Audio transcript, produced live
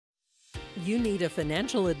You need a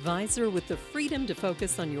financial advisor with the freedom to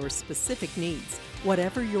focus on your specific needs.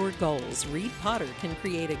 Whatever your goals, Reed Potter can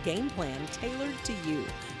create a game plan tailored to you.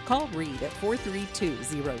 Call Reed at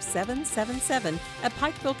 432-0777 at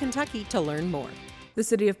Pikeville, Kentucky to learn more. The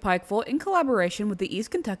City of Pikeville, in collaboration with the East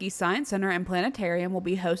Kentucky Science Center and Planetarium, will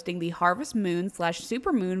be hosting the Harvest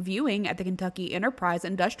Moon/Supermoon viewing at the Kentucky Enterprise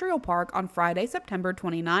Industrial Park on Friday, September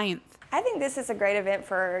 29th. I think this is a great event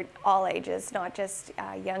for all ages, not just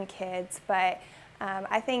young kids, but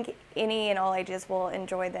I think any and all ages will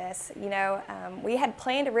enjoy this. You know, we had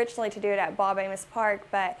planned originally to do it at Bob Amos Park,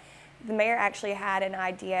 but the mayor actually had an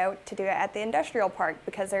idea to do it at the industrial park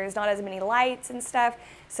because there's not as many lights and stuff,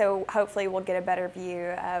 so hopefully we'll get a better view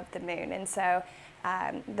of the moon. And so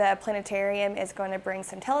the planetarium is going to bring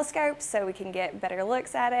some telescopes so we can get better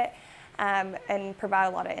looks at it and provide a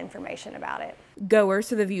lot of information about it. Goers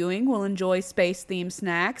to the viewing will enjoy space-themed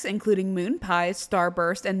snacks, including moon pies,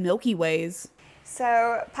 starburst, and Milky Ways.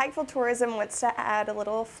 So Pikeville Tourism wants to add a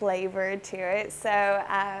little flavor to it. So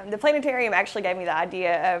the planetarium actually gave me the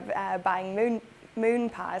idea of buying moon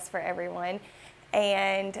pies for everyone,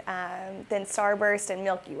 and then starburst and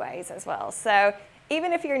Milky Ways as well. So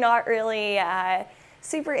even if you're not really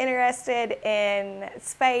super interested in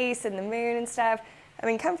space and the moon and stuff, I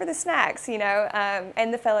mean, come for the snacks, you know,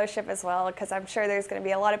 and the fellowship as well, because I'm sure there's going to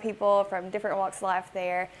be a lot of people from different walks of life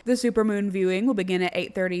there. The Supermoon viewing will begin at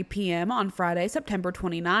 8:30 p.m. on Friday, September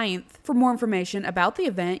 29th. For more information about the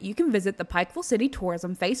event, you can visit the Pikeville City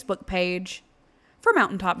Tourism Facebook page. For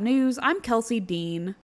Mountaintop News, I'm Kelsey Dean.